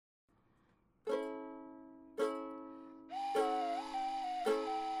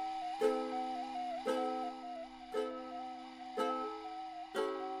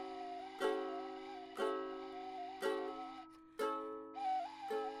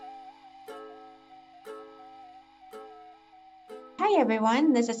Hi,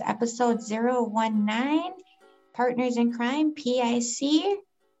 everyone. This is episode 019, Partners in Crime, PIC.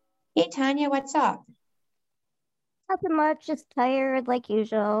 Hey, Tanya, what's up? Nothing much, just tired like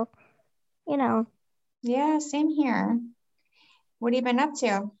usual. You know, Yeah, same here. What have you been up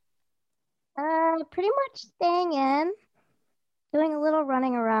to? pretty much staying in, doing a little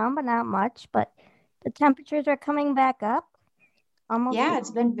running around, but not much. But the temperatures are coming back up, almost Yeah, to it's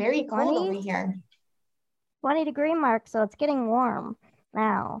been very cold over 20, here, 20-degree mark, so it's getting warm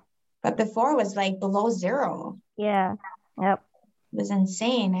now. but before it was like below zero. Yeah, yep. It was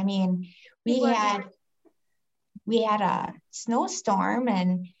insane. I mean, we People are had we had a snowstorm,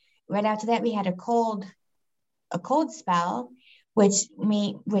 and right after that, we had a cold spell, which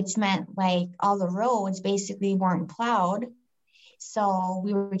meant like all the roads basically weren't plowed. So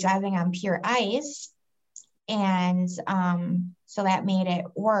we were driving on pure ice. And so that made it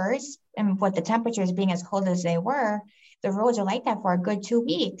worse. And with the temperatures being as cold as they were, the roads are like that for a good 2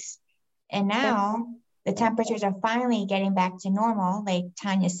 weeks. And now the temperatures are finally getting back to normal. Like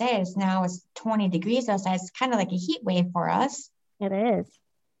Tanya says, now it's 20 degrees outside. It's kind of like a heat wave for us. It is.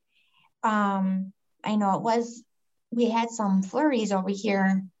 I know we had some flurries over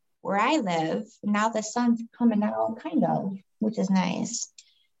here where I live. Now the sun's coming out, kind of, which is nice.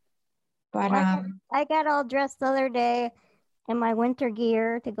 But I got all dressed the other day in my winter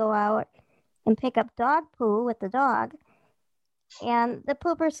gear to go out and pick up dog poo with the dog, and the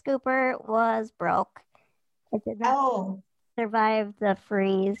pooper scooper was broke. It did not survive the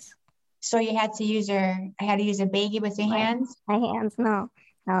freeze. So you had to use I had to use a baggie with your hands? My hands, no.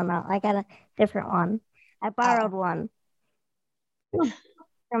 I got a different one. I borrowed one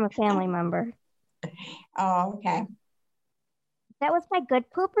from a family member. Oh, okay. That was my good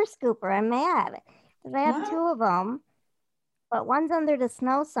pooper scooper. I'm mad because I have two of them, but one's under the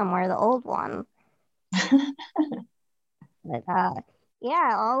snow somewhere, the old one. But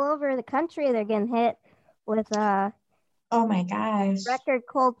yeah, all over the country they're getting hit with oh my gosh, record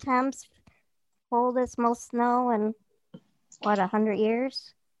cold temps, coldest, most snow in 100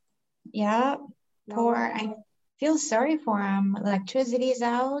 years. Yeah, I feel sorry for them. Electricity's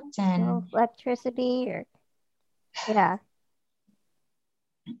out and no electricity or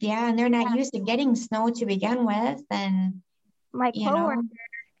yeah, and they're not used to getting snow to begin with. And my coworker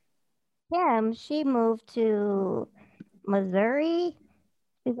Kim, she moved to Missouri.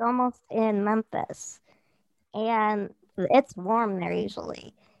 She's almost in Memphis, and it's warm there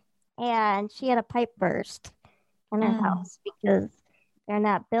usually. And she had a pipe burst in her house because they're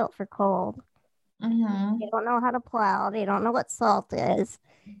not built for cold. They don't know how to plow. They don't know what salt is,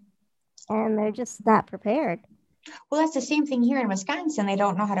 and they're just not prepared. Well, that's the same thing here in Wisconsin. They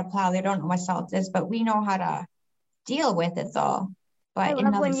don't know how to plow. They don't know what salt is, but we know how to deal with it though. But in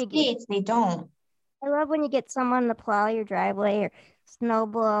other states, they don't. I love when you get someone to plow your driveway or snow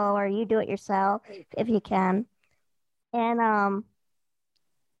blow, or you do it yourself if you can. And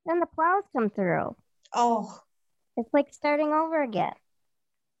then the plows come through. Oh. It's like starting over again.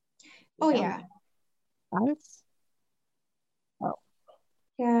 Oh, yeah. Months. Oh.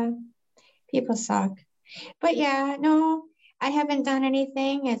 Yeah. People suck. But yeah, no, I haven't done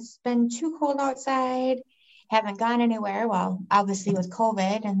anything. It's been too cold outside. Haven't gone anywhere. Well, obviously with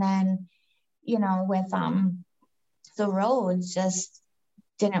COVID, and then, with the roads, just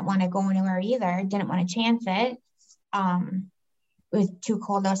didn't want to go anywhere either. Didn't want to chance it. It was too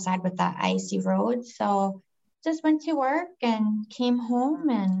cold outside with the icy roads. So just went to work and came home,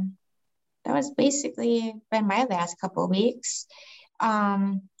 and that was basically been my last couple of weeks.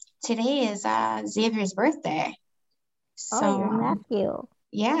 Today is Xavier's birthday. So, your nephew.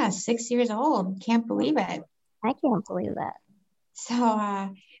 Yeah, 6 years old. Can't believe it. I can't believe that.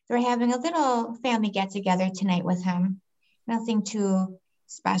 So we're having a little family get together tonight with him. Nothing too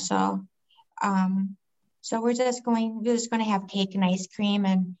special. So we're just going to have cake and ice cream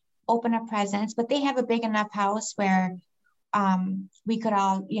and open up presents. But they have a big enough house where we could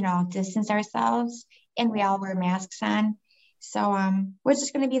all, distance ourselves, and we all wear masks on. So we're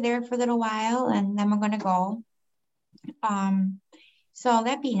just going to be there for a little while, and then we're going to go. So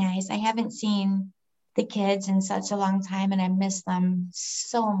that'd be nice. I haven't seen the kids in such a long time, and I miss them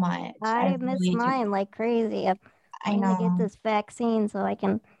so much. I miss really mine like crazy. I know. To get this vaccine so I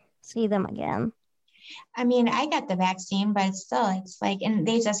can see them again. I mean, I got the vaccine, but still, it's like, and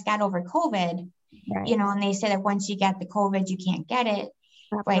they just got over COVID, right. And they said that once you get the COVID, you can't get it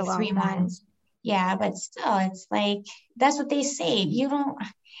for like 3 months. Yeah, but still, it's like, that's what they say.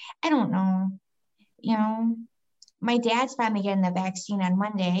 I don't know. My dad's finally getting the vaccine on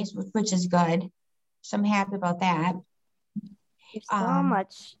Mondays, which is good. So I'm happy about that. There's so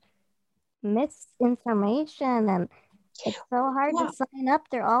much misinformation and It's so hard to Well, sign up.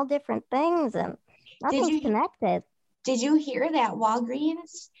 They're all different things and did nothing's you connected. did you hear that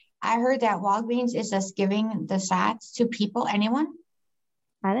Walgreens? I heard that Walgreens is just giving the shots to people, anyone.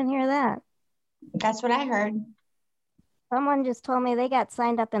 I didn't hear that. That's what I heard. Someone just told me they got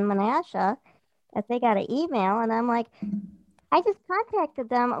signed up in Menasha, that they got an email, and I'm like, I just contacted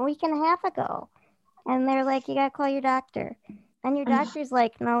them a week and a half ago. And they're like, you got to call your doctor. And your Ugh, doctor's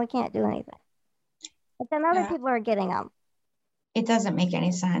like, no, we can't do anything. But then other yeah, people are getting them. it doesn't make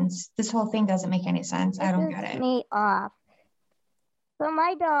any sense. This whole thing doesn't make any sense. I don't get Pisses it. me off. So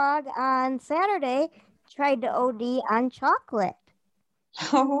my dog on Saturday tried to OD on chocolate.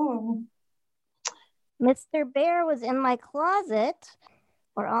 Oh, Mr. Bear was in my closet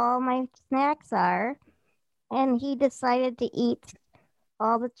where all my snacks are, and he decided to eat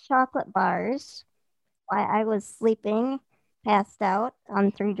all the chocolate bars while I was sleeping, passed out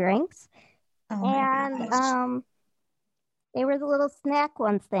on 3 drinks. oh my And gosh. they were the little snack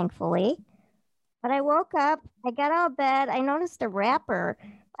ones, thankfully. But I woke up, I got out of bed, I noticed a wrapper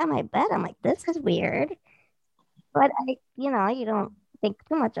by my bed. I'm like, this is weird. But you don't think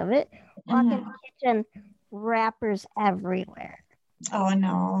too much of it. Walk in Mhm. the kitchen, wrappers everywhere. Oh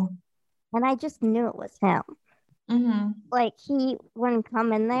no. And I just knew it was him. Hmm. Like he wouldn't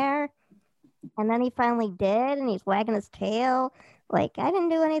come in there. And then he finally did, and he's wagging his tail. Like, I didn't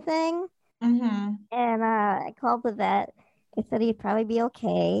do anything. Hmm. And I called the vet. They said he'd probably be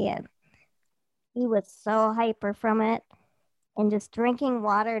okay. And he was so hyper from it and just drinking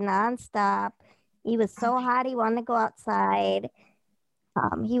water nonstop. He was Oh so hot, he wanted to go outside.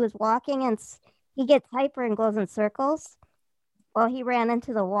 He was walking and he gets hyper and goes in circles. Well, he ran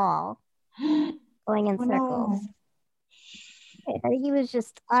into the wall my. going in Oh circles. no. He was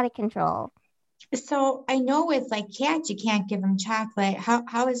just out of control. So I know with like cats, you can't give them chocolate.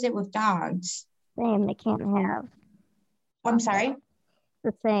 How is it with dogs? Same, they can't have I'm chocolate. sorry,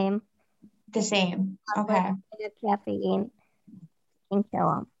 The same. the same. Chocolate, Okay. caffeine can kill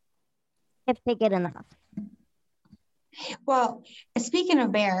them if they get enough. Well, speaking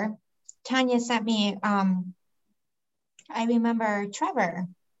of bear, Tanya sent me. I remember Trevor.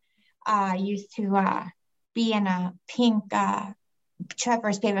 Used to be in a pink.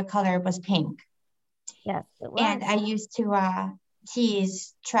 Trevor's favorite color was pink, Yes, it and was. I used to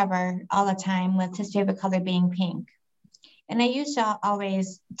tease Trevor all the time with his favorite color being pink. And I used to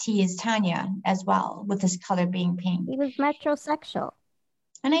always tease Tanya as well with his color being pink. He was metrosexual.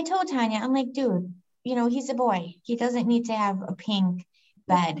 And I told Tanya, I'm like, dude, he's a boy. He doesn't need to have a pink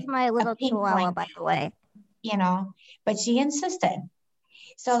This bed, is my a little pink chihuahua, blanket, by the way. But she insisted.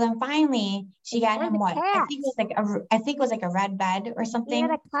 So then finally she It's got for him the what? cat. I think it was like a red bed or He had something.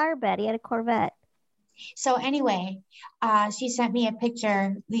 a car bed. He had a Corvette. So anyway, she sent me a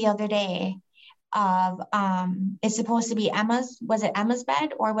picture the other day of it's supposed to be was it Emma's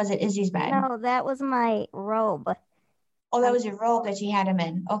bed or was it Izzy's bed? No, that was my robe. Oh, that was your robe that she had him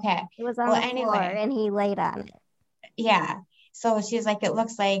in. Okay. It was on Well, the floor anyway, and he laid on it. yeah. So she's like, it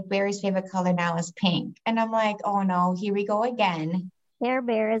looks like Barry's favorite color now is pink. And I'm like, oh no, here we go again. Care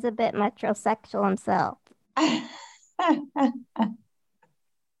Bear is a bit metrosexual himself.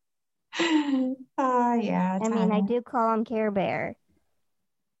 Oh yeah, I mean, I Tanya. do call him Care Bear.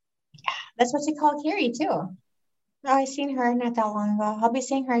 That's what she called Carrie too. Oh, I seen her not that long ago. I'll be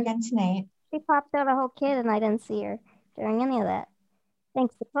seeing her again tonight. She popped out a whole kid and I didn't see her during any of that.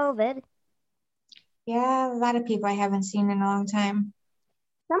 Thanks to COVID. Yeah, a lot of people I haven't seen in a long time.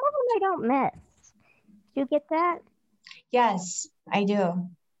 Some of them I don't miss. Do you get that? Yes, I do.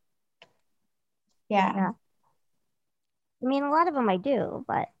 Yeah. Yeah. I mean, a lot of them I do,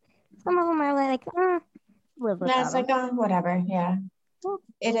 but some of them are like, live Yeah, without it's them. like, oh, whatever. Yeah. Well,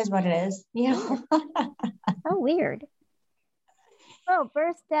 It is what it is. so weird. Oh,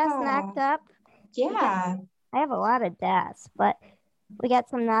 birth deaths knocked Oh, up. yeah. I have a lot of deaths, but we got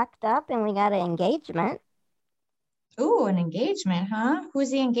some knocked up and we got an engagement. Ooh, an engagement, huh? Who's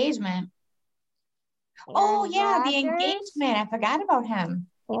the engagement? Oh, Aaron yeah, the Rodgers. engagement. I forgot about him.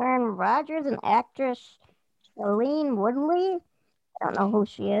 Aaron Rodgers and actress Shailene Woodley. I don't know who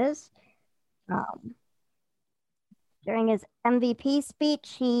she is. Um, During his MVP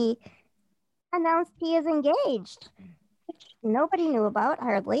speech, he announced he is engaged, which nobody knew about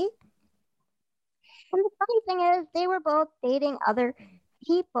hardly. And the funny thing is, they were both dating other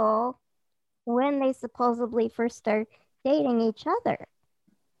people when they supposedly first started dating each other.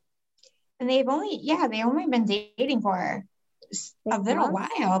 And they only been dating for a 6 little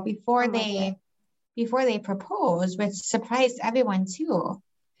months? while before Something like they proposed, which surprised everyone too.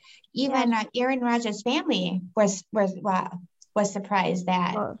 Even Aaron Rodgers' family was surprised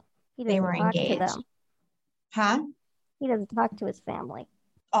that well, he they doesn't were talk to engaged. them. Huh? He doesn't talk to his family.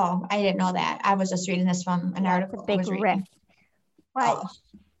 Oh, I didn't know that. I was just reading this from an It's a article I big was reading. rift. But Oh,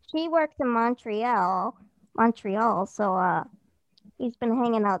 she works in Montreal. So he's been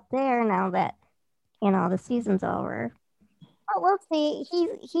hanging out there now that the season's over. But we'll see.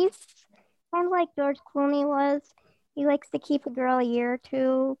 He's kind of like George Clooney was. He likes to keep a girl a year or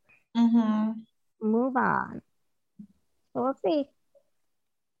two, mm-hmm. move on. So we'll see.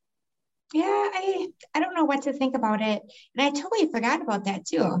 Yeah, I don't know what to think about it. And I totally forgot about that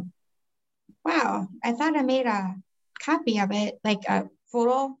too. Wow. I thought I made a copy of it, like a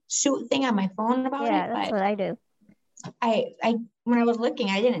photo shoot thing on my phone about Yeah, it, that's but what I do. I when I was looking,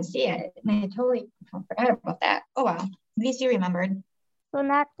 I didn't see it. And I totally forgot about that. Oh well. At least you remembered. So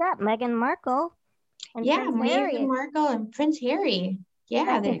knocked up Meghan Markle and Yeah, Prince Meghan Harry. Markle and Prince Harry.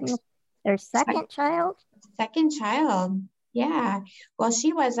 Yeah, Their second child. second child. Yeah. Well,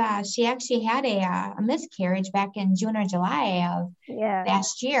 she actually had a miscarriage back in June or July of Yeah.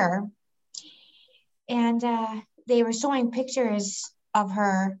 last year. And they were showing pictures of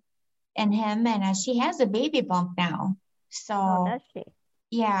her and him, and she has a baby bump now. Oh, So, does she?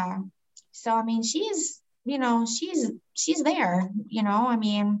 yeah. So, I mean, she's there, I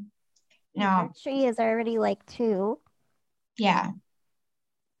mean, She is already like 2. yeah.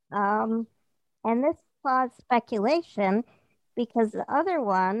 And this caused speculation because the other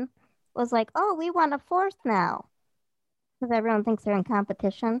one was like, "Oh, we want a fourth now," because everyone thinks they're in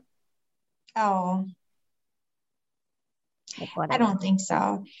competition. Oh, Like I whatever. don't think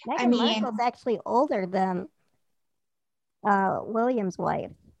so. I Meghan mean, Markle's actually older than William's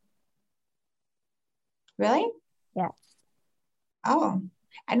wife. really? Yeah. Oh,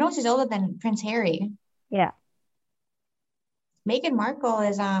 I know she's older than Prince Harry. Yeah. Meghan Markle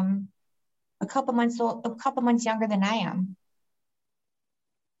is a couple months old, a couple months younger than I am.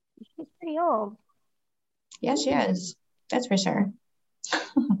 She's pretty old Yes, she is. That's for sure.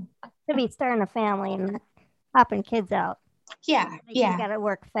 to be starting a family and popping kids out. Yeah, Like, you yeah, got to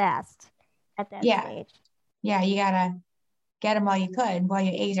work fast at that yeah, stage. yeah. You gotta get them while you could, while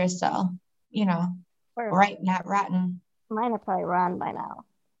your eggs are still, Or right, not rotten. mine are probably run by now.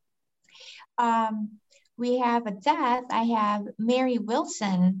 Um, we have a death. I have Mary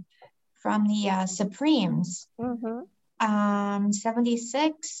Wilson from the Supremes. Mm-hmm.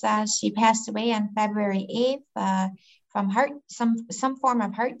 76. She passed away on February 8th from some form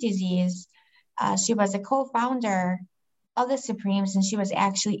of heart disease. She was a co-founder of the Supremes, and she was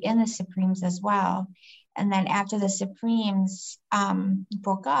actually in the Supremes as well. And then after the Supremes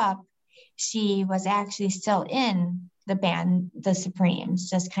broke up, she was actually still in the band, the Supremes,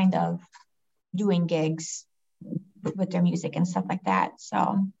 just kind of doing gigs with their music and stuff like that.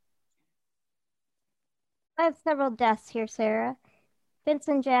 So, I have several deaths here, Sarah.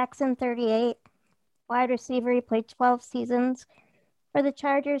 Vincent Jackson, 38, wide receiver. He played 12 seasons for the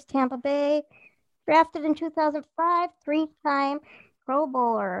Chargers, Tampa Bay. Drafted in 2005, 3-time Pro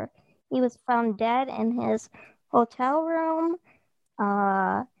Bowler. He was found dead in his hotel room.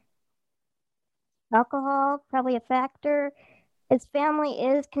 Alcohol, probably a factor. His family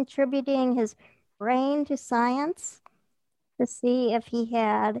is contributing his brain to science to see if he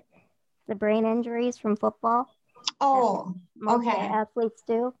had the brain injuries from football. oh, Most okay. athletes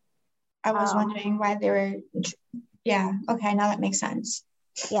do. I was wondering why they were, yeah, okay, now that makes sense.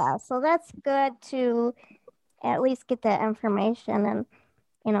 Yeah, so that's good to at least get that information and,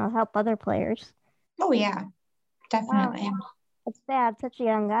 help other players. Oh, yeah, definitely. It's sad, such a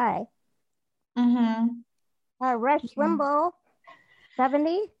young guy. Mm-hmm. Rush Limbaugh,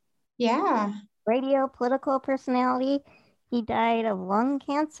 70. Yeah. Radio political personality. He died of lung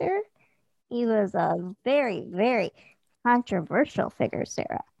cancer. He was a very, very controversial figure,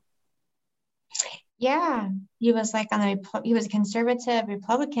 Sarah. Yeah. He was like he was a conservative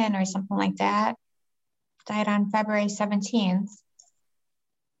Republican or something like that. Died on February 17th.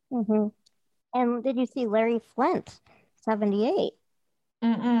 Mm-hmm. And did you see Larry Flint, 78?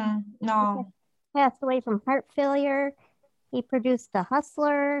 No. He passed away from heart failure. He produced The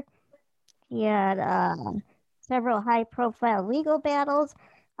Hustler. He had several high-profile legal battles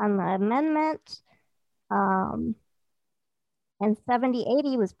on the amendment. In 78,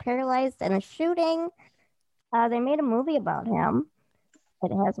 he was paralyzed in a shooting. They made a movie about him.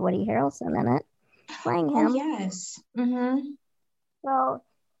 It has Woody Harrelson in it, playing him. Oh, yes. Mm-hmm. So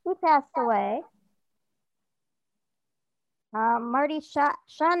he passed away. Marty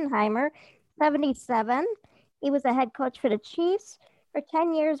Schottenheimer, 77. He was a head coach for the Chiefs for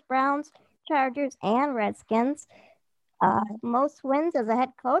 10 years, Browns, Chargers, and Redskins. Most wins as a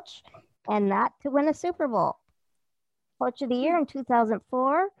head coach and not to win a Super Bowl. Coach of the Year in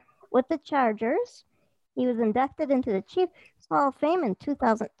 2004 with the Chargers. He was inducted into the Chiefs Hall of Fame in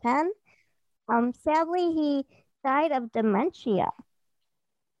 2010. Sadly, he died of dementia.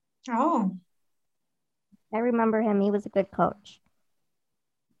 Oh. I remember him. He was a good coach.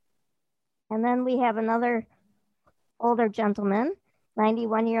 And then we have another older gentleman,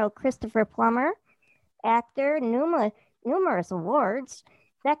 91-year-old Christopher Plummer, actor, numerous awards,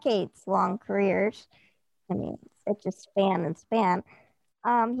 decades-long careers. I mean, it just span and span.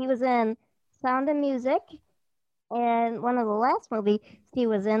 He was in Sound of Music, and one of the last movies he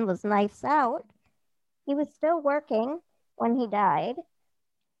was in was Knives Out. He was still working when he died.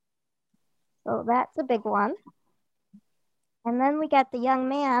 So that's a big one. And then we got the young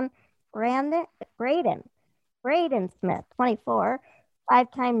man, Braden Smith, 24,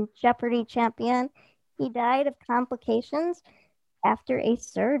 5-time Jeopardy champion. He died of complications after a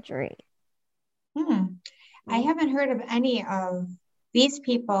surgery. I haven't heard of any of these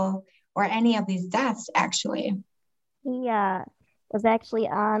people or any of these deaths, actually. He was actually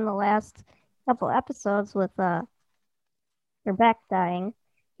on the last couple episodes with Trebek dying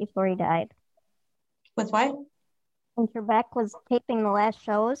before he died. With what? When Trebek was taping the last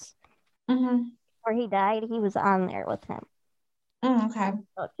shows before he died, he was on there with him. Okay.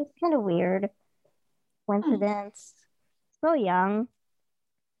 So it's just kind of weird. Coincidence. So young.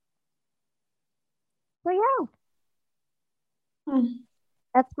 So yeah.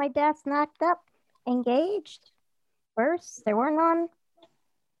 That's my deaths knocked up. Engaged. First, there were none.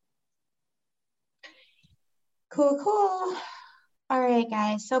 Cool. All right,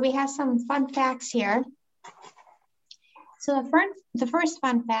 guys. So we have some fun facts here. So the first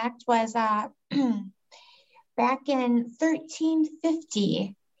fun fact was back in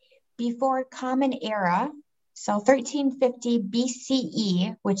 1350, before Common Era, so 1350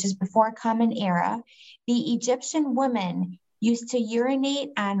 BCE, which is before Common Era, the Egyptian women used to urinate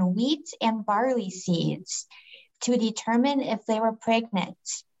on wheat and barley seeds to determine if they were pregnant.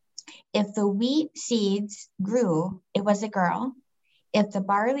 If the wheat seeds grew, it was a girl. If the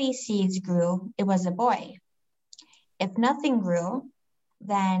barley seeds grew, it was a boy. If nothing grew,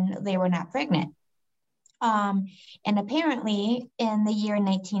 then they were not pregnant. And apparently in the year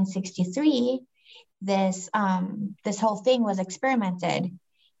 1963, this whole thing was experimented,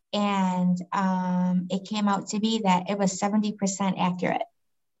 and it came out to be that it was 70% accurate.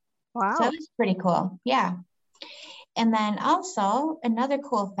 Wow. So that was pretty cool. Yeah. And then also another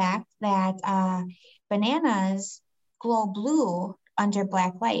cool fact that bananas glow blue under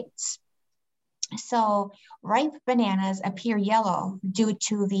black lights. So ripe bananas appear yellow due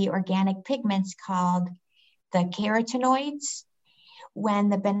to the organic pigments called the carotenoids. When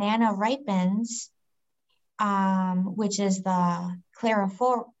the banana ripens, which is the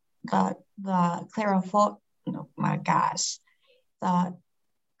chlorophyll, the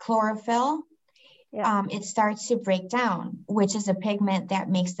chlorophyll, it starts to break down, which is a pigment that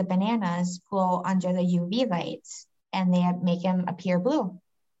makes the bananas glow under the UV lights, and they make them appear blue.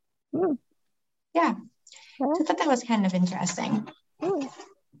 Yeah. So I thought that was kind of interesting.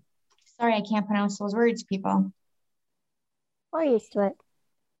 Sorry, I can't pronounce those words, people. We're used to it.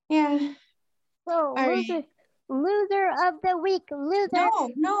 Yeah. So, loser of the week. Loser.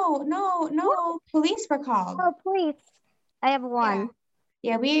 No. Police were called. Oh, police. I have one.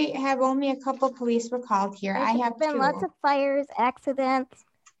 Yeah, we have only a couple police were called here. I have been 2. Lots of fires, accidents.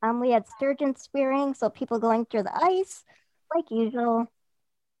 We had sturgeon spearing, so people going through the ice, like usual.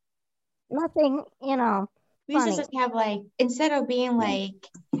 Nothing, We should just have instead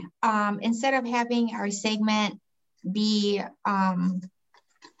of having our segment be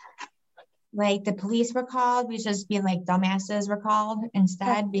like the police were called, we should just be like dumbasses were called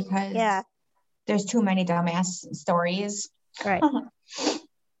instead, because there's too many dumbass stories. Right.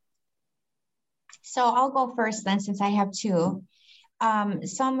 So I'll go first then, since I have 2.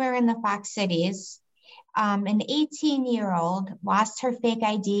 Somewhere in the Fox Cities, an 18-year-old lost her fake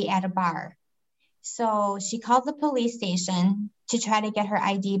ID at a bar. So she called the police station to try to get her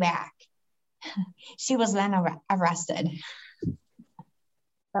ID back. She was then arrested.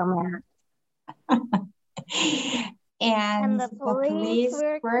 And the police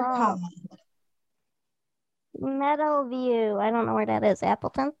were called. Meadowview. I don't know where that is.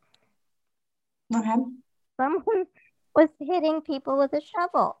 Appleton? Okay. Someone was hitting people with a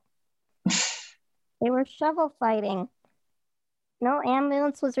shovel. They were shovel fighting. No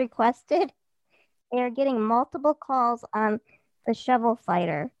ambulance was requested. They are getting multiple calls on the shovel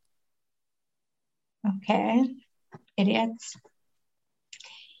fighter. Okay. Idiots.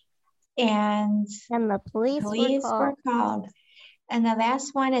 And the police were called. And the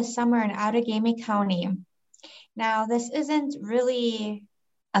last one is somewhere in Outagamie County. Now, this isn't really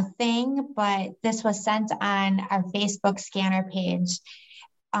a thing, but this was sent on our Facebook scanner page.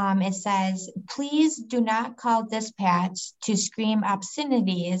 It says, please do not call dispatch to scream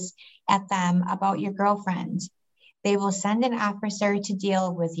obscenities at them about your girlfriend. They will send an officer to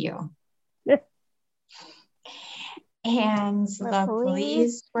deal with you. And the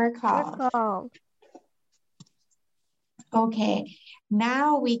police were called. Okay,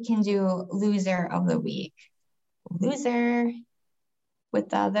 now we can do loser of the week. Loser with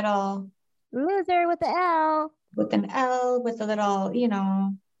the little... Loser with the L. With an L, with a little, you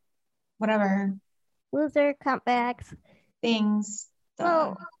know, whatever. Loser comebacks. Things.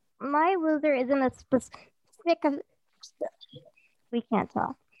 So my loser isn't a specific... We can't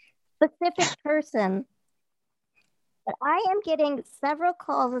talk. Specific person. But I am getting several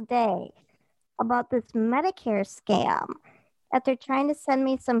calls a day about this Medicare scam that they're trying to send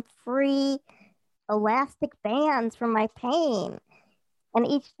me some free elastic bands for my pain. And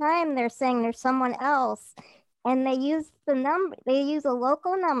each time they're saying there's someone else, and they use a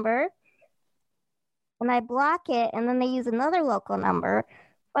local number, and I block it, and then they use another local number.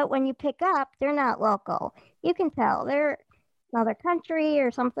 But when you pick up, they're not local. You can tell they're another country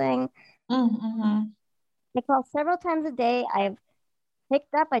or something. Mm-hmm. They call several times a day. I've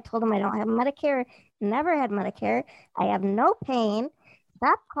picked up. I told them I don't have Medicare, never had Medicare. I have no pain.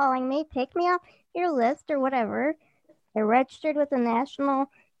 Stop calling me. Take me off your list or whatever. They're registered with a national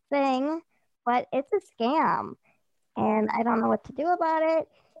thing, but it's a scam. And I don't know what to do about it.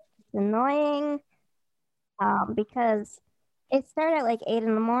 It's annoying because it started at like 8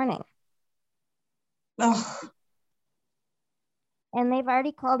 a.m. Oh. And they've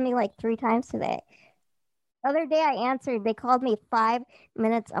already called me like 3 times today. The other day I answered, they called me 5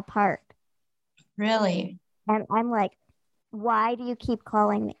 minutes apart. Really? And I'm like, why do you keep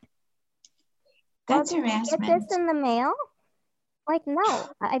calling me? That's harassment. Get this in the mail? Like, no,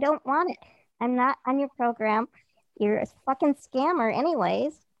 I don't want it. I'm not on your program. You're a fucking scammer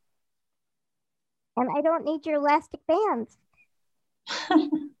anyways. And I don't need your elastic bands.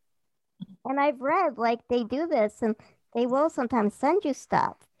 And I've read, like, they do this and they will sometimes send you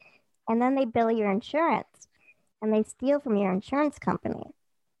stuff. And then they bill your insurance. And they steal from your insurance company.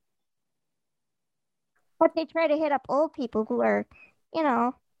 But they try to hit up old people who are, you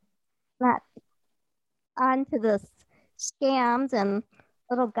know, not onto the scams and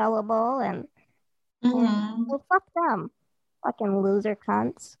little gullible and well, fuck them. Fucking loser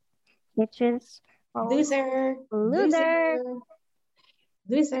cunts. Bitches. Oh, loser.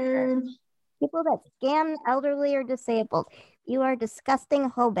 People that scam elderly or disabled. You are disgusting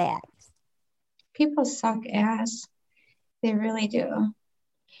hoe bags. People suck ass. They really do.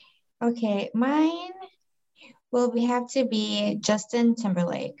 Okay, mine will have to be Justin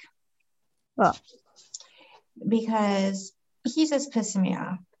Timberlake. Oh. Because he's just pissing me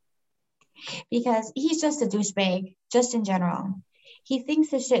off. Because he's just a douchebag, just in general. He thinks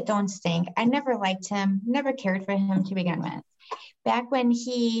the shit don't stink. I never liked him, never cared for him to begin with. Back when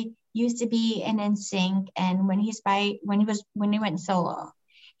he used to be in NSYNC and when he went solo,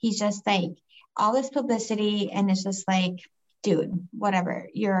 he's just like all this publicity and it's just like, dude, whatever.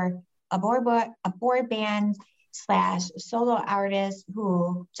 You're a boy band / solo artist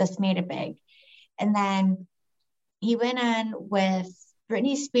who just made it big. And then he went on with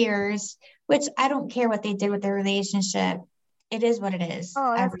Britney Spears, which I don't care what they did with their relationship. It is what it is.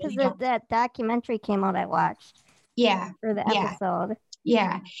 Oh, that's because that documentary came out I watched. Yeah. For the episode.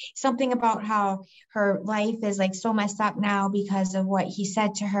 Yeah. Something about how her life is like so messed up now because of what he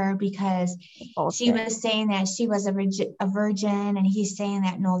said to her, because she was saying that she was a virgin and he's saying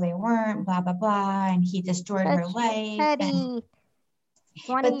that no, they weren't, blah, blah, blah. And he destroyed her life. Petty.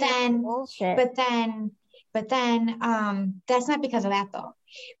 But then that's not because of that though.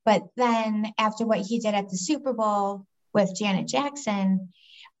 But then after what he did at the Super Bowl with Janet Jackson,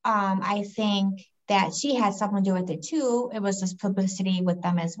 I think that she had something to do with it too. It was just publicity with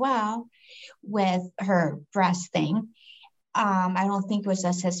them as well, with her breast thing. I don't think it was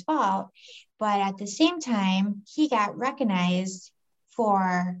just his fault, but at the same time, he got recognized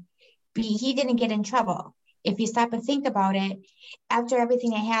he didn't get in trouble. If you stop and think about it, after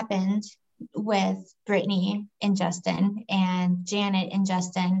everything that happened with Britney and Justin and Janet and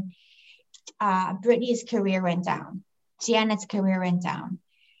Justin, Britney's career went down. Janet's career went down.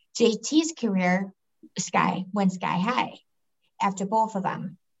 JT's career went sky high after both of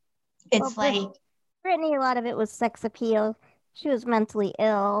them. It's Britney, a lot of it was sex appeal. She was mentally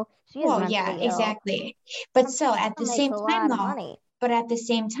ill. Exactly. But still, at the same time, though, at the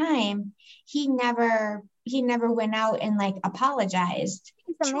same time, he never went out and like apologized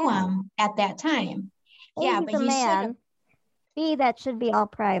to him at that time. But he B, that should be all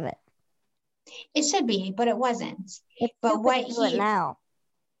private. It should be, but it wasn't. It's But stupid what to do it now.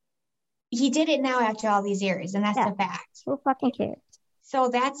 he did it now after all these years, and that's Yeah. the fact. Who fucking cares? So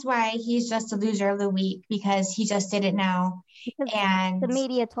that's why he's just a loser of the week, because he just did it now. Because And the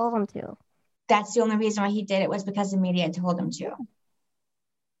media told him to. that's the only reason why he did it, was because the media told him to.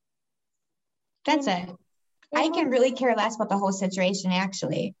 That's it. I can really care less about the whole situation,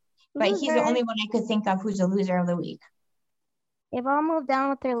 actually. But he's the only one I could think of who's a loser of the week. They've all moved on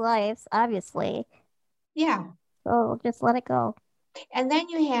with their lives, obviously. Yeah. So just let it go. And then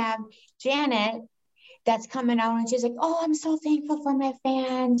you have Janet that's coming out and she's like, oh, I'm so thankful for my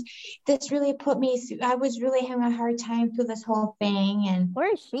fans. This really put me through. I was really having a hard time through this whole thing. And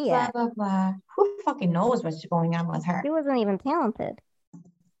where is she blah, at? blah, blah. Who fucking knows what's going on with her? She wasn't even talented.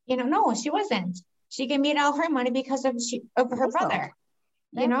 No, she wasn't. She can made all her money because of her brother.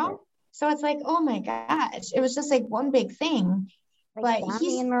 So it's like, oh my gosh, it was just like one big thing. Like but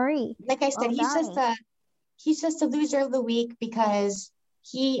Donnie and Marie. Like I said, he's just a loser of the week because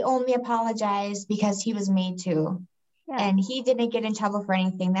he only apologized because he was made to. Yeah. And he didn't get in trouble for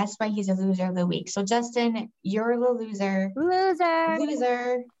anything. That's why he's a loser of the week. So Justin, you're the loser.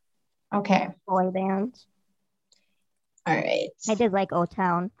 Loser. Okay. Boy bands. All right. I did like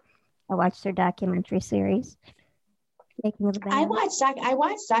O-Town. I watched their documentary series. I watch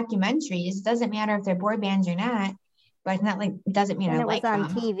documentaries. It doesn't matter if they're boy bands or not, but it's not like it doesn't mean I like them. It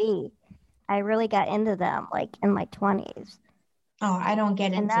was on TV. I really got into them like in my 20s. Oh, I don't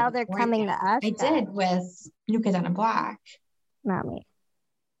get into. And now they're coming to us. I did with New Kids on the Block. Not me.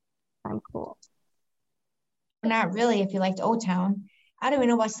 I'm cool. Not really. If you liked O-Town, I don't even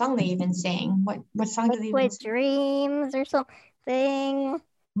know what song they even sang. What song do they even sing? Dreams or something.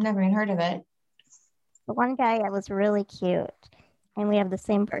 Never even heard of it. The one guy that was really cute, and we have the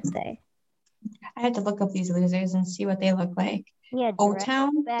same birthday. I had to look up these losers and see what they look like. Yeah,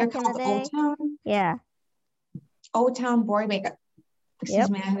 O-Town. They're called O-Town. Yeah. O-Town boy makeup. Excuse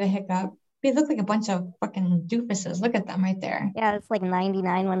me, I had a hiccup. They look like a bunch of fucking doofuses. Look at them right there. Yeah, it's like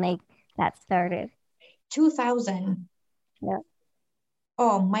 99 when they got started. 2000. Yeah.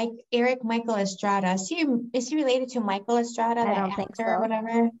 Oh, Eric Michael Estrada. Is he related to Michael Estrada? I don't think so. Or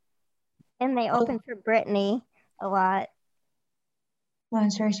whatever. And they opened for Britney a lot. Well,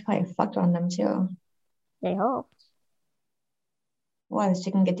 I'm sure she probably fucked on them too. They hope. What, she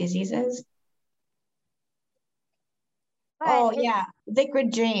can get diseases? But yeah,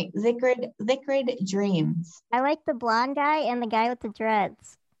 Liquid Dreams. I like the blonde guy and the guy with the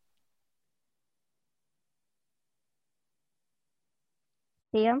dreads.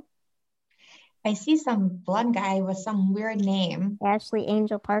 See him? I see some blonde guy with some weird name. Ashley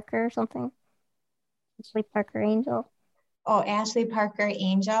Angel Parker or something. Ashley Parker Angel. Oh, Ashley Parker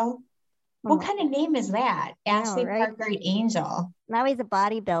Angel. What kind of name is that? Ashley Parker Angel. Now he's a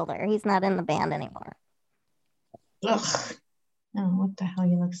bodybuilder. He's not in the band anymore. Ugh. Oh, what the hell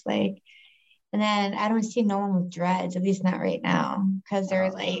he looks like. And then I don't see no one with dreads, at least not right now. Because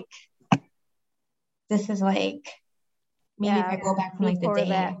they're like, this is like, maybe if I go back from like the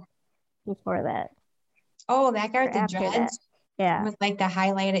day. Before that. Oh, that guy with the dreads? That. Yeah. With like the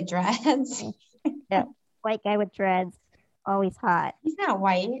highlighted dreads. Yeah. White guy with dreads. Always hot. He's not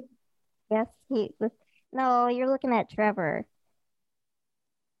white. Yes, no, you're looking at Trevor.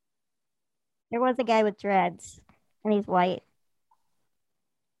 There was a guy with dreads, and he's white.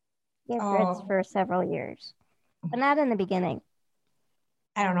 He had dreads for several years, but not in the beginning.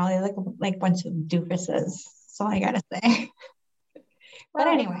 I don't know. They look like a bunch of doofuses. That's all I gotta say. But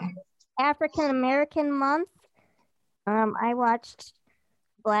anyway. African American Month. I watched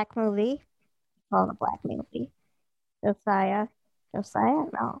Black movie. Called a Black movie. Josiah?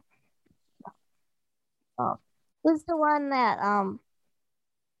 No. Oh, who's the one that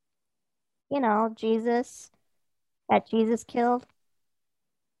Jesus killed?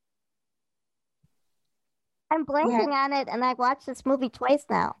 I'm blanking on it, and I've watched this movie twice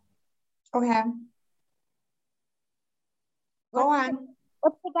now. Okay. Go on.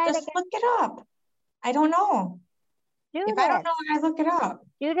 What's the guy? Just look it up. I don't know. If I don't know, I look it up.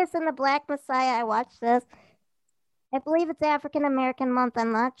 Judas and the Black Messiah. I watched this. I believe it's African American Month.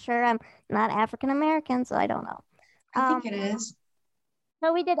 I'm not sure. I'm not African American, so I don't know. I think it is.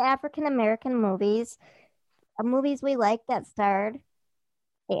 So we did African American movies, movies we liked that starred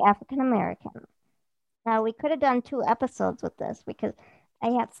the African American. Now we could have done 2 episodes with this because I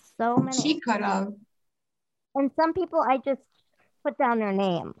have so many. She could have. And some people I just put down their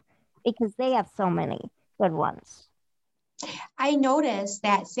name because they have so many good ones. I noticed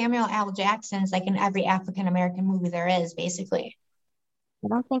that Samuel L. Jackson's like in every African American movie there is, basically. I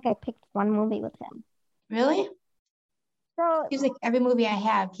don't think I picked one movie with him. Really? So He's like every movie I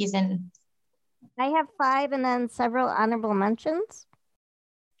have, he's in. I have 5 and then several honorable mentions.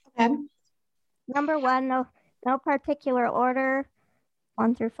 Okay. Number 1, no particular order,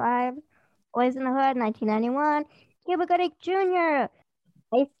 1 through 5. Boys in the Hood, 1991. Cuba Gooding Jr.,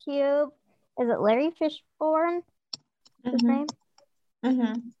 Ice Cube. Is it Larry Fishburne? His name?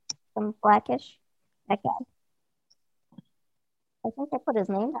 Some Blackish. That guy. I think I put his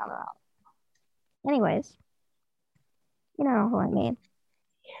name down wrong. Anyways, you know who I mean.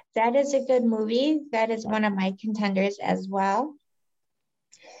 That is a good movie. That is one of my contenders as well.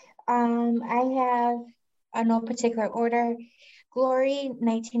 I have no particular order. Glory,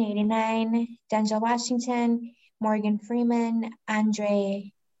 1989, Denzel Washington, Morgan Freeman,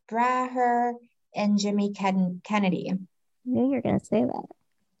 Andre Braher, and Jimmy Kennedy. I knew you were going to say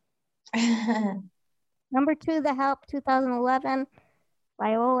that. Number 2, The Help, 2011,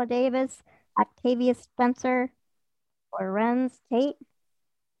 Viola Davis, Octavia Spencer, Lorenz Tate,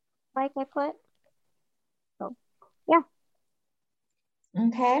 like I put. So, yeah.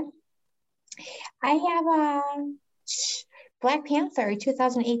 Okay. I have Black Panther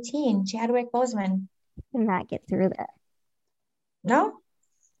 2018, Chadwick Boseman. Did not get through that. No?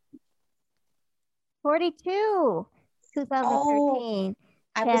 42, 2013,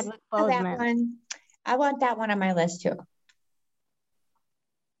 Chadwick Boseman. That one. I want that one on my list too.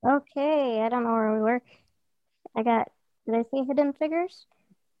 Okay, I don't know where we were. Did I say Hidden Figures?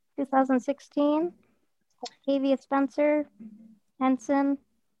 2016, Octavia Spencer, Henson,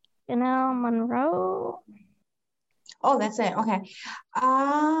 Janelle Monroe. Oh, that's it. Okay.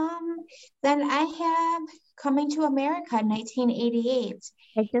 Then I have Coming to America, 1988.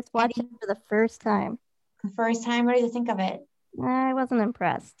 I just watched it for the first time. First time, what did you think of it? I wasn't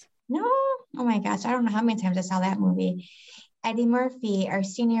impressed. No? Oh my gosh, I don't know how many times I saw that movie. Eddie Murphy,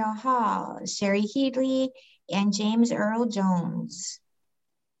 Arsenio Hall, Sherry Headley, and James Earl Jones.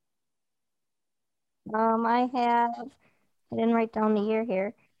 I didn't write down the year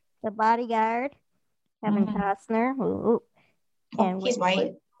here. The Bodyguard, Kevin Costner. Ooh, and he's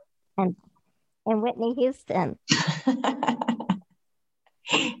white. And Whitney Houston.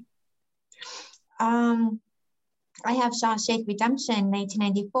 I have Shawshank Redemption,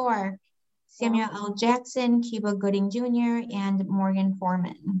 1994. Samuel L. Jackson, Cuba Gooding Jr., and Morgan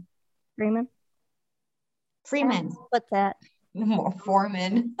Freeman. Freeman. What's that?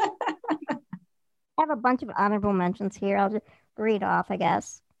 Foreman. I have a bunch of honorable mentions here. I'll just read off, I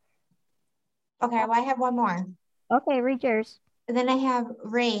guess. Okay, well, I have one more. Okay, read yours. And then I have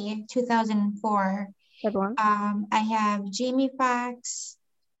Ray, 2004. Good one. I have Jamie Foxx,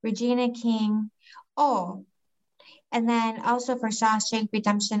 Regina King. Oh, and then also for Shawshank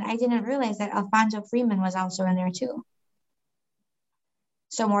Redemption, I didn't realize that Alfonso Freeman was also in there too.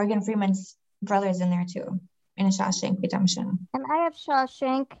 So Morgan Freeman's brother's in there too, in Shawshank Redemption. And I have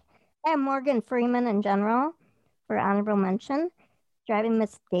Shawshank. I have Morgan Freeman in general for honorable mention. Driving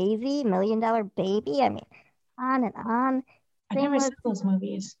Miss Daisy, $1 Million Baby. I mean, on and on. I never saw those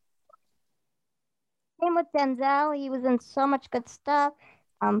movies. Same with Denzel. He was in so much good stuff.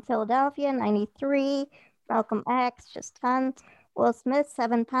 Philadelphia, 93. Malcolm X, just tons. Will Smith,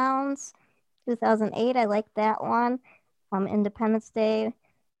 7 Pounds. 2008, I like that one. Independence Day,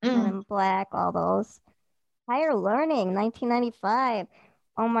 Men in Black, all those. Higher Learning, 1995.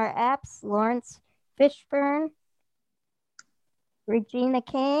 Omar Epps, Lawrence Fishburne, Regina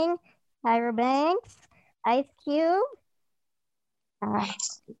King, Tyra Banks, Ice Cube.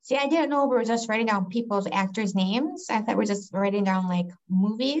 See, I didn't know we were just writing down people's actors' names. I thought we were just writing down like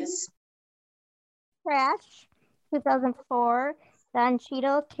movies. Crash, 2004. Don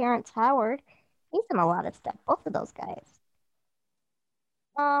Cheadle, Terrence Howard. He's in a lot of stuff, both of those guys.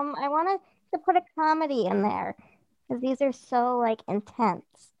 I wanted to put a comedy in there because these are so like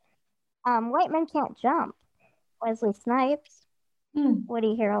intense. White Men Can't Jump. Wesley Snipes,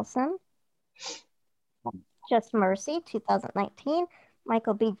 Woody Harrelson. Just Mercy, 2019.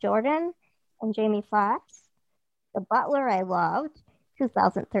 Michael B. Jordan and Jamie Foxx. The Butler I Loved,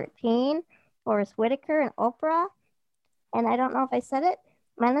 2013. Forrest Whitaker and Oprah. And I don't know if I said it.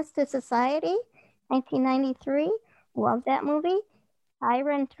 Menace to Society, 1993. Love that movie.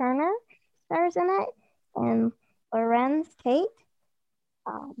 Tyron Turner stars in it. And Lorenz Tate.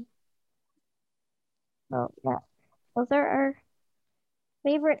 So, yeah. Those are our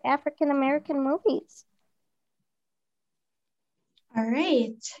favorite African-American movies. All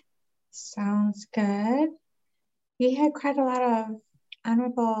right. Sounds good. We had quite a lot of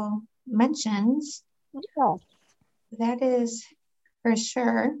honorable mentions. Yeah. That is for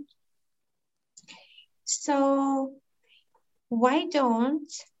sure. So why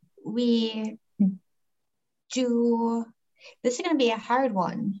don't we do This is going to be a hard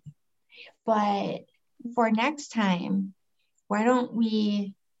one, but for next time, why don't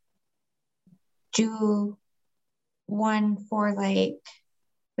we do one for like,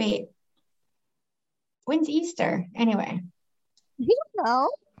 wait, when's Easter? Anyway, You don't know.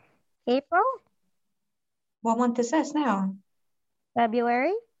 April? what month is this now?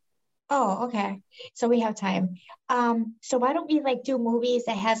 February? Oh, okay. So we have time. So why don't we like do movies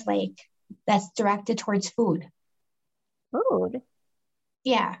that has like that's directed towards food? Food?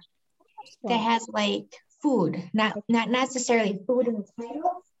 Yeah, that Interesting. has like food, not necessarily food in the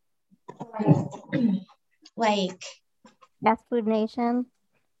title. Like Fast Food Nation?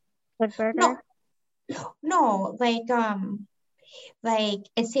 Good no, Burger? no, like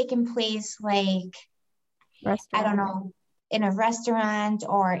it's taking place like I don't Restaurant? know, in a restaurant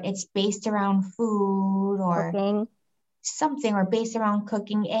or it's based around food or Cooking? something or based around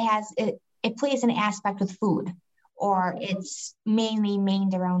cooking. It plays an aspect with food or Okay. it's mainly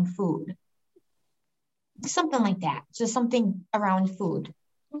mained around food. Something like that. So something around food.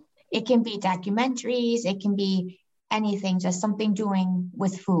 It can be documentaries, it can be anything, just something doing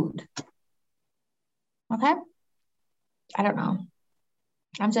with food. Okay? I don't know.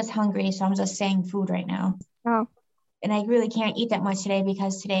 I'm just hungry, so I'm just saying food right now. Oh, And I really can't eat that much today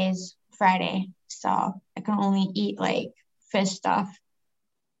because today is Friday. So I can only eat like fish stuff.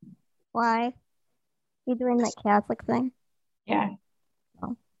 why? You doing that Catholic thing? Yeah.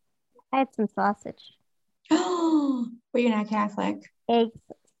 Oh. I had some sausage. Oh, but you're not Catholic. Eggs,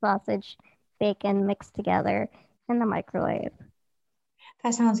 sausage, bacon mixed together in the microwave.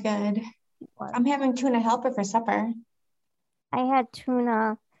 That sounds good. What? I'm having tuna helper for supper. I had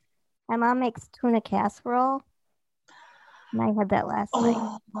tuna. My mom makes tuna casserole, and I had that last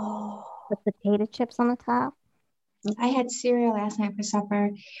night Oh, with potato chips on the top. I had cereal last night for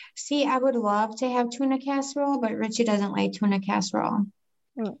supper. See, I would love to have tuna casserole, but Richie doesn't like tuna casserole.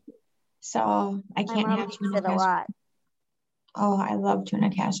 Mm. So I My can't mom have makes tuna it a casserole. lot. Oh, I love tuna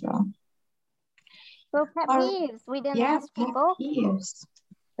casserole. So pet Or peeves. We didn't yeah, ask pet people. peeves.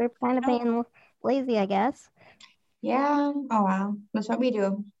 We're kind of No. being lazy, I guess. Yeah. Oh wow. That's what we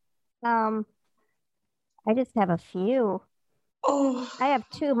do. Um, I just have a few. Oh I have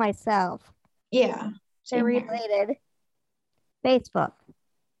two myself. yeah. They're Same here. related. Facebook.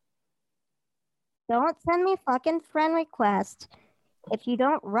 Don't send me fucking friend requests if you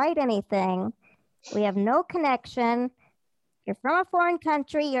don't write anything. We have no connection. You're from a foreign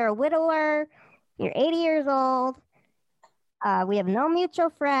country. You're a widower. You're 80 years old. We have no mutual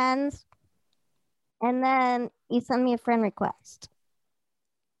friends. And then you send me a friend request.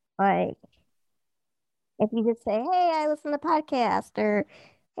 Like, if you just say, hey, I listen to podcast, or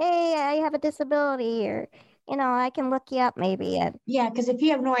hey, I have a disability, or, I can look you up maybe at Yeah, because if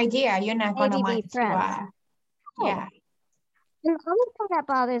you have no idea, you're not gonna maybe want be to friends. Oh, yeah. and the other thing that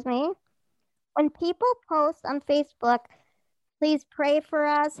bothers me, when people post on Facebook, please pray for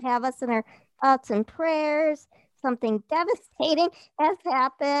us, have us in our thoughts and prayers, something devastating has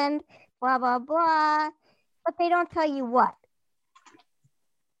happened, blah, blah, blah, but they don't tell you what.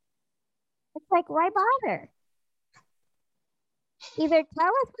 It's like, why bother? Either tell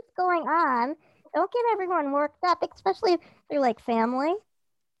us what's going on, don't get everyone worked up, especially if they're like family,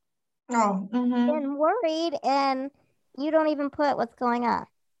 Oh, and worried, and you don't even put what's going on.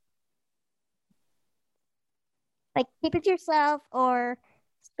 Like, keep it to yourself or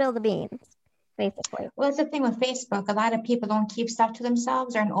spill the beans, basically. well, that's the thing with Facebook. A lot of people don't keep stuff to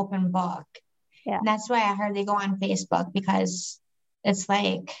themselves or an open book. Yeah. And that's why I hardly go on Facebook because it's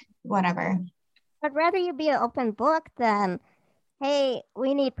like whatever. I'd rather you be an open book than, hey,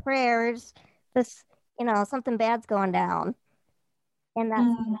 we need prayers. This, something bad's going down. And that's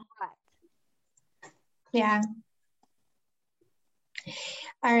Mm, what. yeah.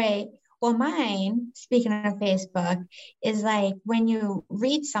 All right. Well, mine, speaking of Facebook, is like when you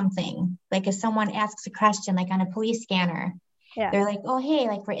read something, like if someone asks a question, like on a police scanner, Yeah. they're like, oh, hey,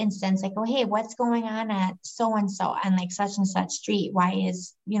 like for instance, like, oh, hey, what's going on at so and so on like such and such street?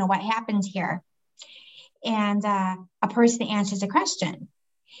 What happened here? And a person answers a question.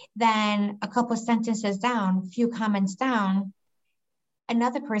 Then a couple sentences down, a few comments down,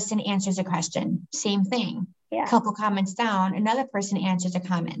 another person answers a question. Same thing. Yeah. Couple comments down, another person answers a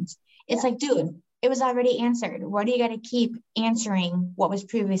comment. It's like, dude, it was already answered. What do you got to keep answering what was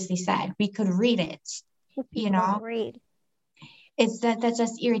previously said? We could read it. Read. It's that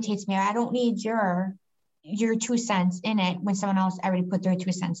just irritates me. I don't need your 2 cents in it when someone else already put their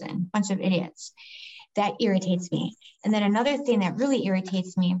 2 cents in. Bunch of idiots. That irritates me. And then another thing that really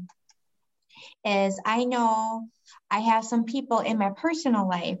irritates me is I know I have some people in my personal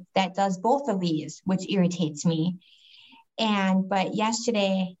life that does both of these, which irritates me. But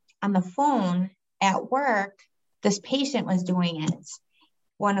yesterday on the phone at work, this patient was doing it,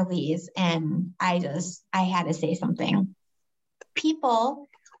 one of these, and I had to say something. People,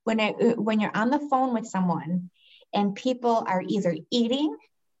 when you're on the phone with someone and people are either eating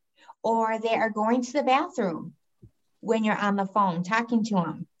or they are going to the bathroom when you're on the phone talking to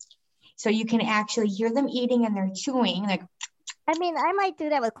them. So you can actually hear them eating and they're chewing, like, I mean, I might do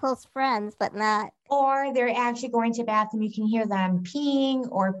that with close friends, but not. or they're actually going to the bathroom. You can hear them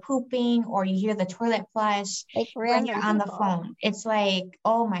peeing or pooping, or you hear the toilet flush Like when you're on the people. phone. It's like,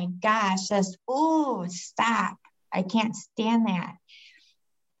 oh my gosh, just, oh, stop. I can't stand that.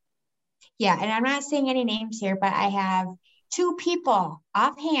 Yeah, and I'm not saying any names here, but I have 2 people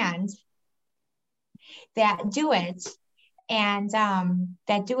offhand that do it, and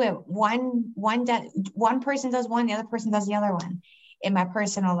that do it. One person does one, the other person does the other one in my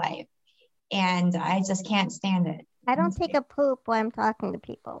personal life, and I just can't stand it. I don't take a poop while I'm talking to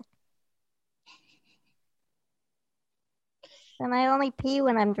people, and I only pee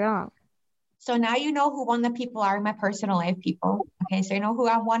when I'm drunk. So now you know who one of the people are in my personal life, people. Okay, so you know who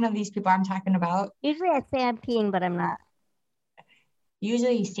one of these people I'm talking about. Usually I say I'm peeing, but I'm not.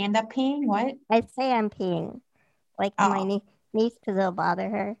 Usually you stand up peeing, what? I say I'm peeing, like to my niece, because it'll bother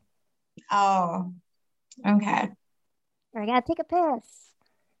her. Oh, okay. Or I gotta take a piss.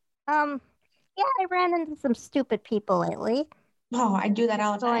 Yeah, I ran into some stupid people lately. Oh, I do that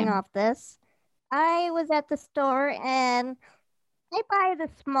all the time. Going off this, I was at the store and I buy the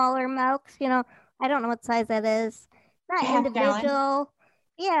smaller milks, I don't know what size that is. Not individual. Gallon.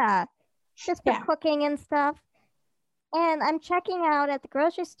 Yeah. Just for cooking and stuff. And I'm checking out at the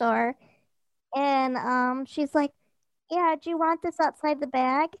grocery store and she's like, yeah, do you want this outside the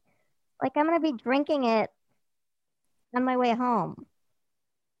bag? Like I'm gonna be drinking it on my way home.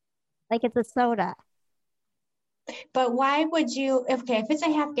 Like it's a soda. But why would you, if it's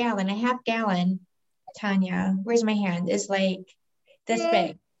a half gallon, Tanya, where's my hand? Is like this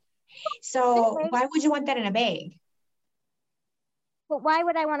big. So why would you want that in a bag? But why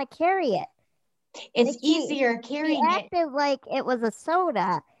would I want to carry it? It's easier carrying it. She acted like it was a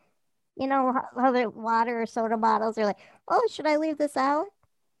soda. You know how the water or soda bottles are like, oh, should I leave this out?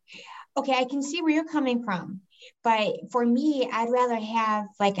 Okay, I can see where you're coming from. But for me, I'd rather have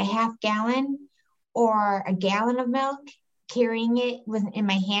like a half gallon or a gallon of milk, carrying it in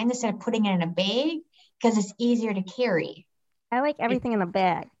my hand instead of putting it in a bag, because it's easier to carry. I like everything in a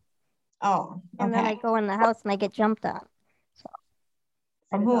bag. Oh, okay. And then I go in the house and I get jumped on. So,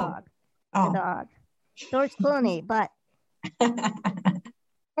 from who? Dog. The dog. George Clooney, but.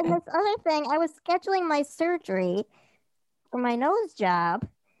 And this other thing, I was scheduling my surgery for my nose job.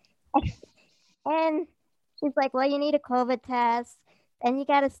 And she's like, well, you need a COVID test and you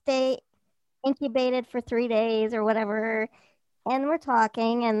got to stay incubated for 3 days or whatever. And we're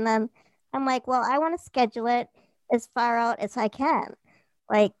talking. And then I'm like, well, I want to schedule it as far out as I can.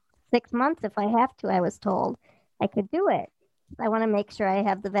 Like 6 months if I have to, I was told I could do it. I want to make sure I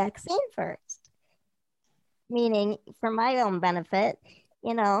have the vaccine first. Meaning for my own benefit,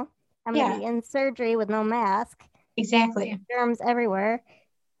 I'm going to be in surgery with no mask. Exactly. Germs everywhere.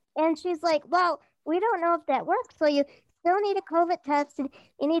 And she's like, well, we don't know if that works. So you still need a COVID test and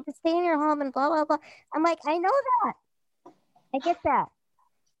you need to stay in your home and blah, blah, blah. I'm like, I know that. I get that.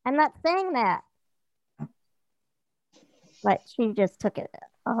 I'm not saying that. But she just took it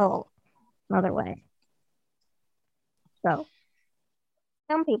a whole other way. So,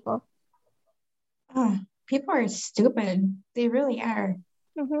 some people. Oh, people are stupid. They really are.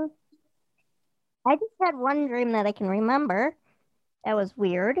 Mm-hmm. I just had one dream that I can remember. That was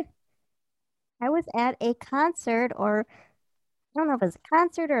weird. I was at a concert, or I don't know if it's a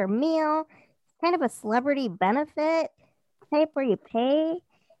concert or a meal, kind of a celebrity benefit type where you pay,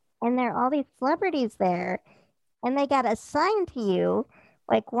 and there are all these celebrities there, and they got assigned to you,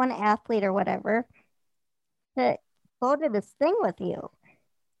 like one athlete or whatever, to go to this thing with you.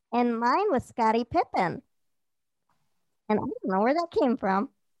 And mine was Scottie Pippen. And I don't know where that came from.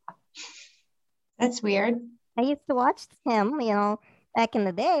 That's weird. I used to watch him, back in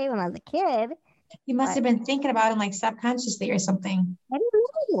the day when I was a kid. You must have been thinking about him like subconsciously or something. I don't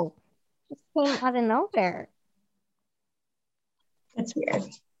know. Just came out of nowhere. That's weird.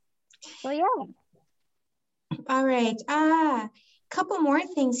 So yeah. All right. Couple more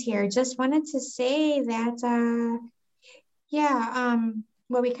things here. Just wanted to say that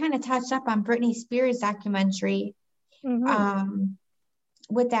well, we kind of touched up on Britney Spears documentary. Mm-hmm.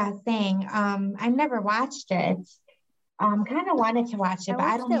 With that thing. I never watched it. Kind of wanted to watch it, but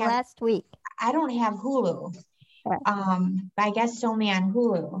I don't have last week. I don't have Hulu. But I guess it's only on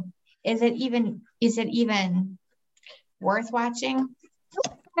Hulu. Is it even worth watching?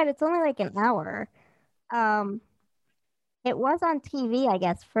 But it's only like an hour. It was on TV, I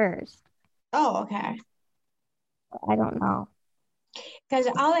guess, first. Oh, okay. I don't know. Because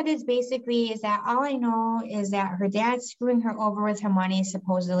all it is basically is that all I know is that her dad's screwing her over with her money,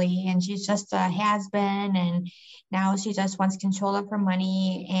 supposedly, and she's just a has been, and now she just wants control of her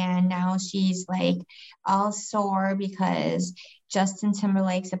money, and now she's like all sore because Justin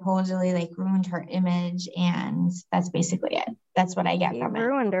Timberlake supposedly like ruined her image, and that's basically it. That's what I get She from it.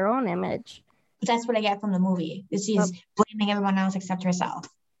 ruined her own image. That's what I get from the movie. Is she's blaming everyone else except herself,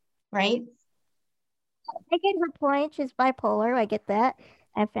 right? I get her point. She's bipolar. I get that.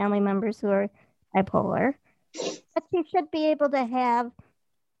 I have family members who are bipolar. But she should be able to have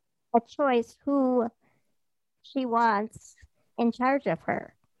a choice who she wants in charge of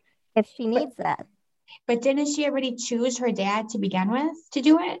her if she needs that. But didn't she already choose her dad to begin with to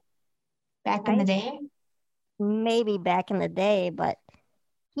do it back in the day? Maybe back in the day, but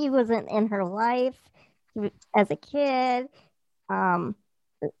he wasn't in her life as a kid.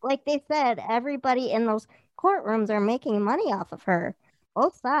 Like they said, everybody in those courtrooms are making money off of her,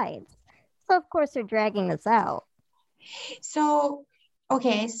 both sides. So of course they're dragging this out. So,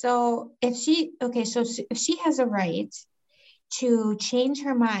 okay, so if she has a right to change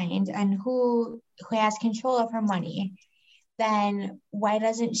her mind and who has control of her money, then why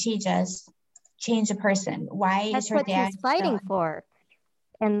doesn't she just change the person? Why That's is her what dad she's fighting for,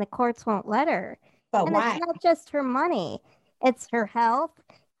 and the courts won't let her. But and why? It's not just her money; it's her health,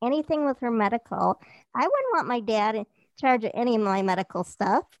 anything with her medical. I wouldn't want my dad in charge of any of my medical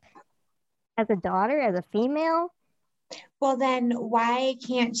stuff. As a daughter, as a female. Well, then why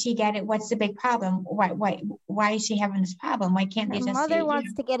can't she get it? What's the big problem? Why is she having this problem? Why can't they Her just mother say,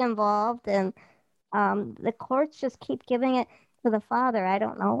 wants to get involved, and the courts just keep giving it to the father. I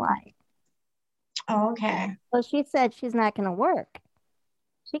don't know why. Oh, okay. So she said she's not going to work.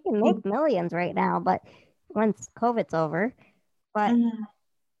 She can make millions right now, but once COVID's over. But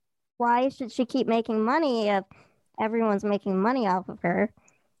why should she keep making money if everyone's making money off of her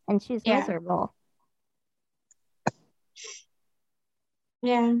and she's miserable?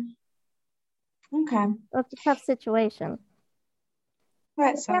 Yeah. Okay. That's a tough situation.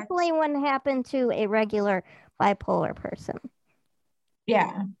 That it definitely wouldn't happen to a regular bipolar person.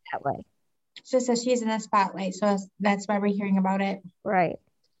 Yeah. That way. It's just that she's in the spotlight, so that's why we're hearing about it. Right.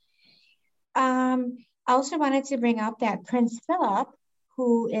 I also wanted to bring up that Prince Philip,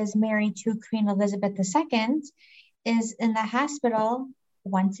 who is married to Queen Elizabeth II, is in the hospital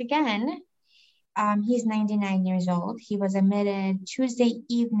once again. He's 99 years old. He was admitted Tuesday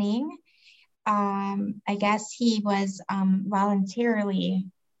evening. I guess he was voluntarily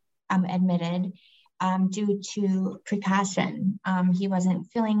admitted due to precaution. He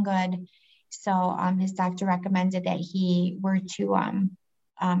wasn't feeling good. So his doctor recommended that he were to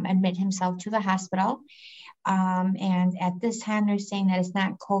admit himself to the hospital. And at this time, they're saying that it's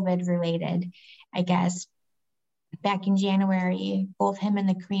not COVID related. I guess back in January, both him and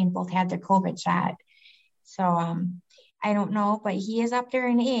the Queen both had their COVID shot. So I don't know, but he is up there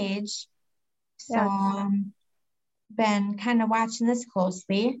in age. So been kind of watching this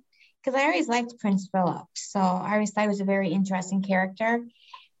closely because I always liked Prince Philip. So I always thought he was a very interesting character.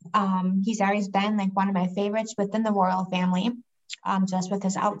 He's always been like one of my favorites within the royal family, just with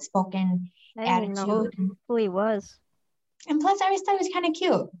his outspoken attitude. Know who he was. And plus, I always thought he was kind of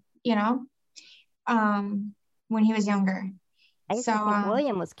cute, you know, when he was younger. I used to think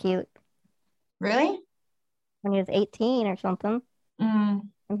William was cute. Really? When he was 18 or something. And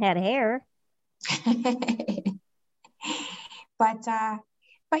had hair.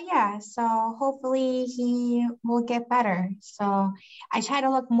 But yeah, so hopefully he will get better. So I try to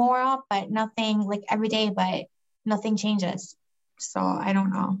look more up, but nothing like every day, but nothing changes. So I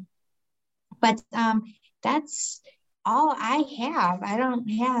don't know. But that's all I have. I don't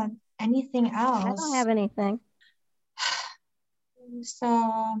have anything else. I don't have anything.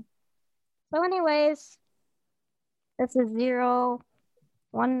 So anyways, this is 019.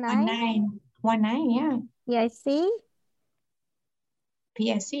 19, yeah. PIC.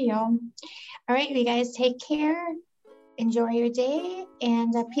 PSC, y'all. All right, you guys take care. Enjoy your day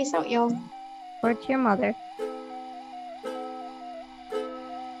and peace out, y'all. Word to your mother.